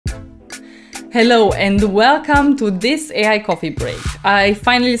Hello and welcome to this AI coffee break. I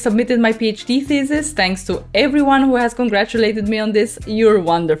finally submitted my PhD thesis. Thanks to everyone who has congratulated me on this. You're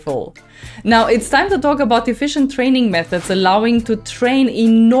wonderful. Now it's time to talk about efficient training methods allowing to train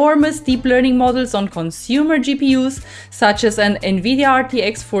enormous deep learning models on consumer GPUs such as an NVIDIA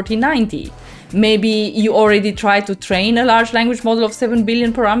RTX 4090. Maybe you already tried to train a large language model of 7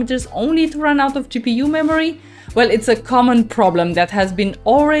 billion parameters only to run out of GPU memory? Well, it's a common problem that has been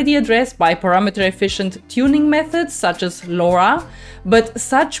already addressed by parameter-efficient tuning methods such as LoRA, but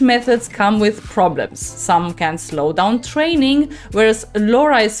such methods come with problems. Some can slow down training, whereas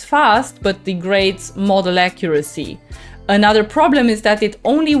LoRA is fast but degrades model accuracy. Another problem is that it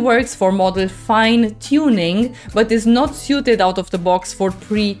only works for model fine-tuning, but is not suited out of the box for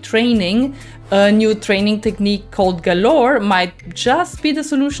pre-training. A new training technique called GaLore might just be the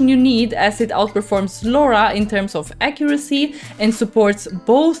solution you need, as it outperforms LoRA in terms of accuracy and supports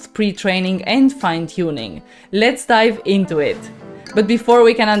both pre-training and fine-tuning. Let's dive into it. But before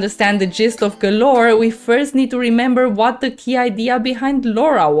we can understand the gist of GaLore, we first need to remember what the key idea behind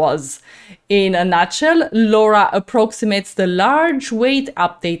LoRA was. In a nutshell, LoRA approximates the large weight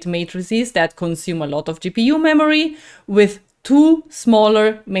update matrices that consume a lot of GPU memory with two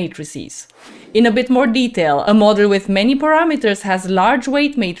smaller matrices. In a bit more detail, a model with many parameters has large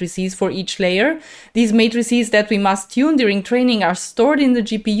weight matrices for each layer. These matrices that we must tune during training are stored in the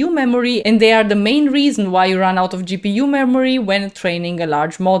GPU memory, and they are the main reason why you run out of GPU memory when training a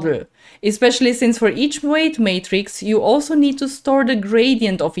large model. Especially since for each weight matrix, you also need to store the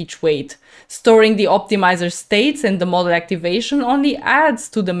gradient of each weight. Storing the optimizer states and the model activation only adds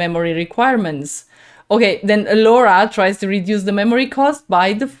to the memory requirements. Okay, then LoRA tries to reduce the memory cost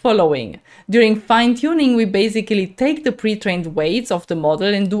by the following. During fine-tuning, we basically take the pre-trained weights of the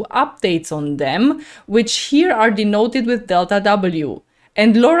model and do updates on them, which here are denoted with delta W.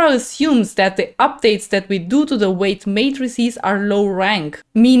 And LoRA assumes that the updates that we do to the weight matrices are low rank,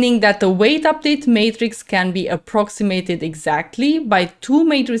 meaning that the weight update matrix can be approximated exactly by two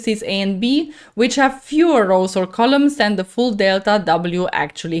matrices A and B, which have fewer rows or columns than the full delta W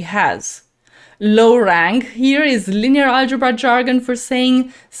actually has. Low rank here is linear algebra jargon for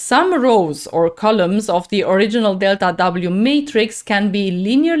saying some rows or columns of the original delta W matrix can be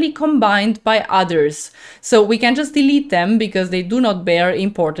linearly combined by others, so we can just delete them because they do not bear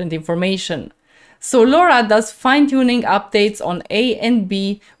important information. So LoRA does fine-tuning updates on A and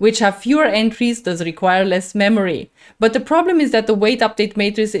B, which have fewer entries, thus require less memory. But the problem is that the weight update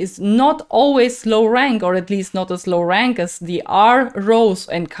matrix is not always low rank, or at least not as low rank as the R rows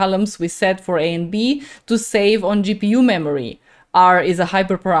and columns we set for A and B to save on GPU memory. R is a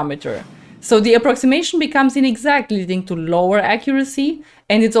hyperparameter. So the approximation becomes inexact, leading to lower accuracy,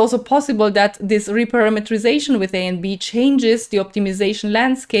 and it's also possible that this reparameterization with A and B changes the optimization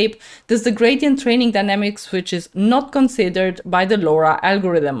landscape, thus the gradient training dynamics, which is not considered by the LoRA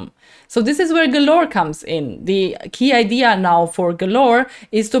algorithm. So this is where GaLore comes in. The key idea now for GaLore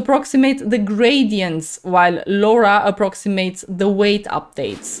is to approximate the gradients, while LoRA approximates the weight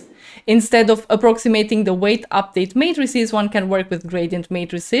updates. Instead of approximating the weight update matrices, one can work with gradient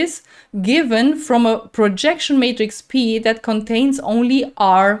matrices given from a projection matrix P that contains only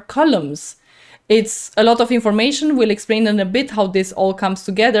R columns. It's a lot of information. We'll explain in a bit how this all comes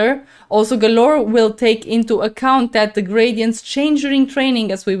together. Also, GaLore will take into account that the gradients change during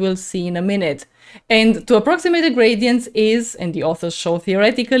training, as we will see in a minute. And to approximate the gradients is, and the authors show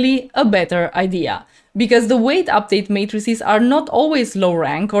theoretically, a better idea. Because the weight update matrices are not always low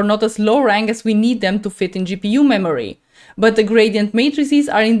rank, or not as low rank as we need them to fit in GPU memory. But the gradient matrices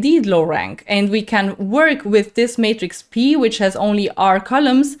are indeed low rank, and we can work with this matrix P, which has only R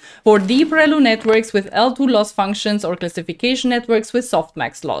columns, for deep ReLU networks with L2 loss functions or classification networks with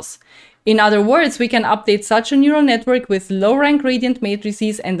softmax loss. In other words, we can update such a neural network with low rank gradient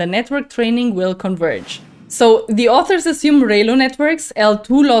matrices and the network training will converge. So the authors assume ReLU networks,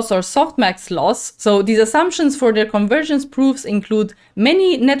 L2 loss or softmax loss. So these assumptions for their convergence proofs include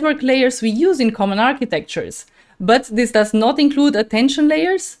many network layers we use in common architectures. But this does not include attention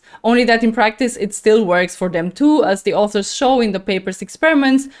layers, only that in practice it still works for them too, as the authors show in the paper's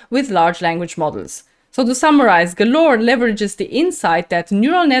experiments with large language models. So to summarize, GaLore leverages the insight that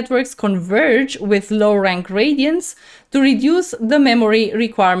neural networks converge with low-rank gradients to reduce the memory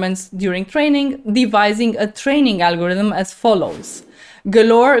requirements during training, devising a training algorithm as follows.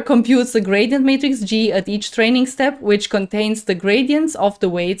 GaLore computes the gradient matrix G at each training step, which contains the gradients of the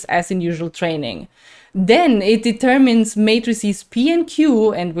weights as in usual training. Then it determines matrices P and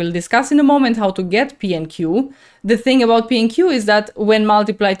Q, and we'll discuss in a moment how to get P and Q. The thing about P and Q is that when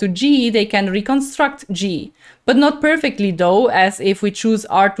multiplied to G, they can reconstruct G. But not perfectly though, as if we choose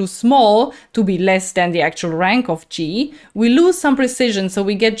R too small to be less than the actual rank of G, we lose some precision, so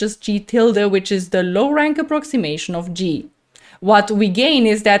we get just G tilde, which is the low rank approximation of G. What we gain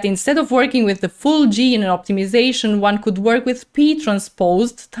is that instead of working with the full G in an optimization, one could work with P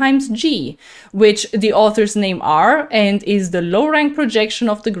transposed times G, which the authors name R and is the low rank projection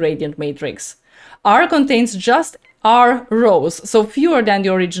of the gradient matrix. R contains just R rows, so fewer than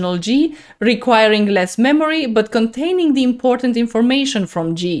the original G, requiring less memory but containing the important information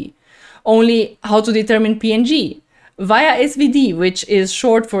from G. Only how to determine P and G? Via SVD, which is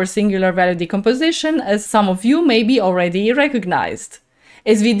short for singular value decomposition, as some of you may be already recognized.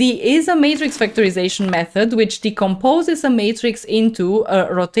 SVD is a matrix factorization method which decomposes a matrix into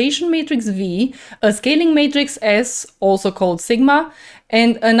a rotation matrix V, a scaling matrix S, also called sigma,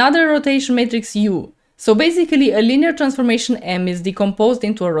 and another rotation matrix U. So basically a linear transformation M is decomposed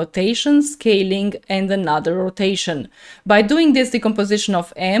into a rotation, scaling, and another rotation. By doing this decomposition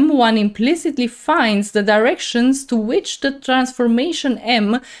of M, one implicitly finds the directions to which the transformation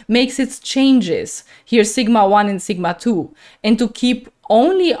M makes its changes, here sigma 1 and sigma 2. And to keep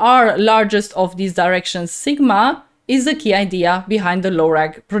only R largest of these directions sigma is the key idea behind the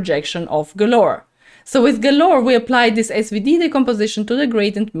low-rank projection of GaLore. So with GaLore we apply this SVD decomposition to the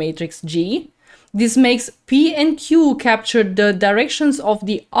gradient matrix G. This makes P and Q capture the directions of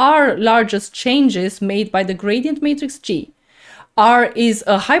the R largest changes made by the gradient matrix G. R is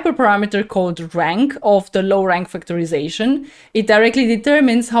a hyperparameter called rank of the low rank factorization. It directly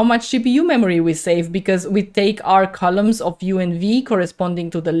determines how much GPU memory we save because we take R columns of U and V corresponding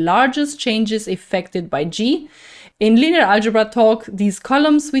to the largest changes affected by G. In linear algebra talk, these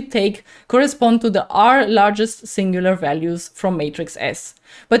columns we take correspond to the R largest singular values from matrix S.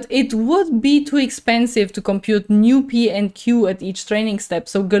 But it would be too expensive to compute new P and Q at each training step,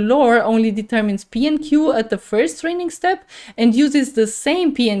 so GaLore only determines P and Q at the first training step and uses the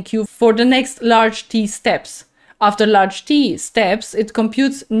same P and Q for the next large T steps. After large T steps, it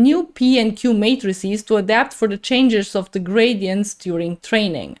computes new P and Q matrices to adapt for the changes of the gradients during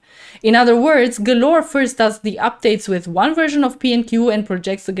training. In other words, GaLore first does the updates with one version of P and Q and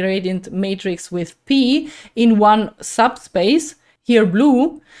projects the gradient matrix with P in one subspace, here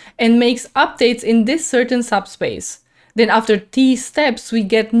blue, and makes updates in this certain subspace. Then after T steps, we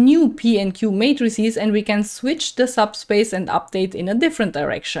get new P and Q matrices and we can switch the subspace and update in a different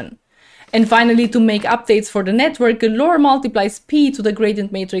direction. And finally, to make updates for the network, GaLore multiplies P to the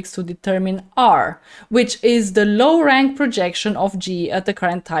gradient matrix to determine R, which is the low rank projection of G at the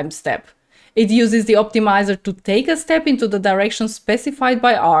current time step. It uses the optimizer to take a step into the direction specified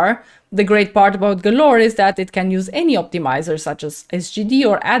by R. The great part about GaLore is that it can use any optimizer such as SGD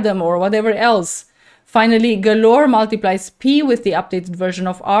or Adam or whatever else. Finally, GaLore multiplies P with the updated version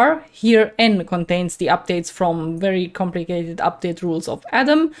of R. Here N contains the updates from very complicated update rules of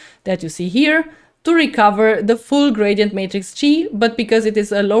Adam that you see here to recover the full gradient matrix G, but because it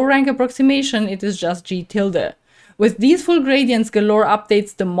is a low rank approximation, it is just G tilde. With these full gradients, GaLore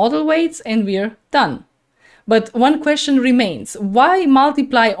updates the model weights and we're done. But one question remains, why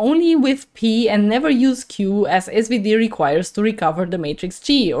multiply only with P and never use Q as SVD requires to recover the matrix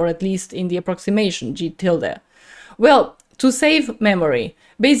G, or at least in the approximation G tilde? Well, to save memory.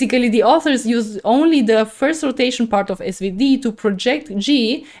 Basically, the authors use only the first rotation part of SVD to project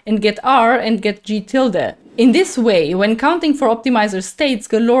G and get R and get G tilde. In this way, when counting for optimizer states,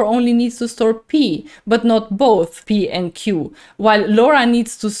 GaLore only needs to store P, but not both P and Q, while LoRA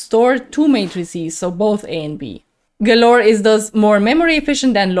needs to store two matrices, so both A and B. GaLore is thus more memory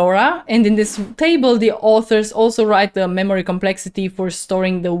efficient than LoRA, and in this table the authors also write the memory complexity for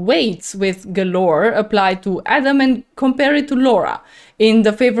storing the weights with GaLore applied to Adam and compare it to LoRA, in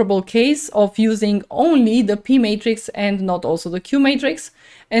the favorable case of using only the P matrix and not also the Q matrix.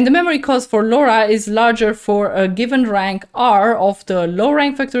 And the memory cost for LoRA is larger for a given rank R of the low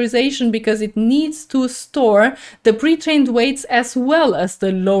rank factorization because it needs to store the pre-trained weights as well as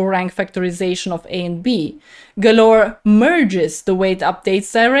the low rank factorization of A and B. GaLore merges the weight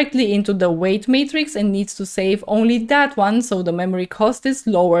updates directly into the weight matrix and needs to save only that one, so the memory cost is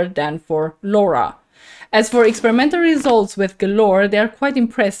lower than for LoRA. As for experimental results with GaLore, they are quite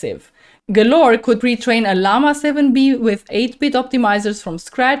impressive. GaLore could pre-train a Llama 7B with 8-bit optimizers from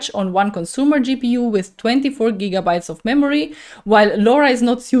scratch on one consumer GPU with 24 GB of memory, while LoRA is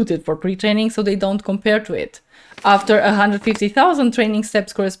not suited for pre-training, so they don't compare to it. After 150,000 training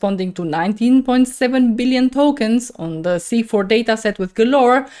steps corresponding to 19.7 billion tokens on the C4 dataset with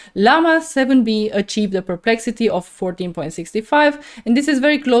GaLore, Llama 7B achieved a perplexity of 14.65, and this is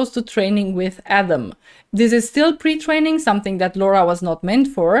very close to training with Adam. This is still pre-training, something that LoRA was not meant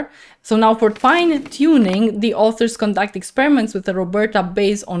for. So now for fine-tuning, the authors conduct experiments with a Roberta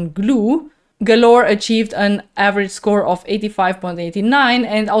based on glue. GaLore achieved an average score of 85.89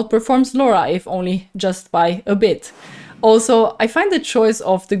 and outperforms LoRA, if only just by a bit. Also, I find the choice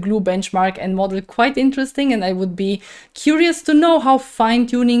of the glue benchmark and model quite interesting, and I would be curious to know how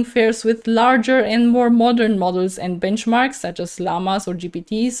fine-tuning fares with larger and more modern models and benchmarks such as llamas or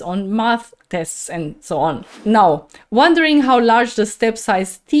GPTs on math tests and so on. Now, wondering how large the step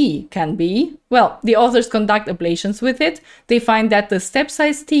size t can be? Well, the authors conduct ablations with it. They find that the step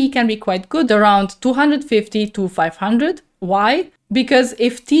size t can be quite good, around 250 to 500. Why? Because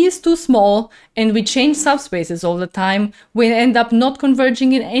if t is too small and we change subspaces all the time, we end up not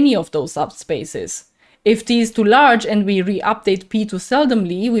converging in any of those subspaces. If t is too large and we re-update p too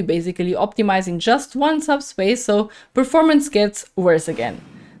seldomly, we basically optimize in just one subspace, so performance gets worse again.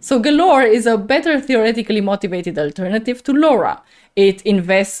 So GaLore is a better theoretically motivated alternative to LoRA. It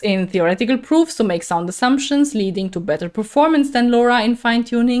invests in theoretical proofs to make sound assumptions, leading to better performance than LoRA in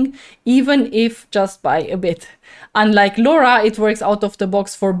fine-tuning, even if just by a bit. Unlike LoRA, it works out of the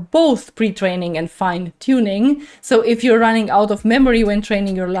box for both pre-training and fine-tuning, so if you're running out of memory when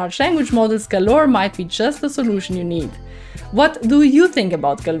training your large language models, GaLore might be just the solution you need. What do you think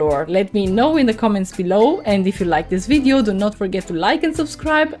about GaLore? Let me know in the comments below, and if you like this video, do not forget to like and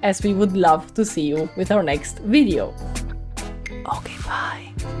subscribe, as we would love to see you with our next video. Okay, bye.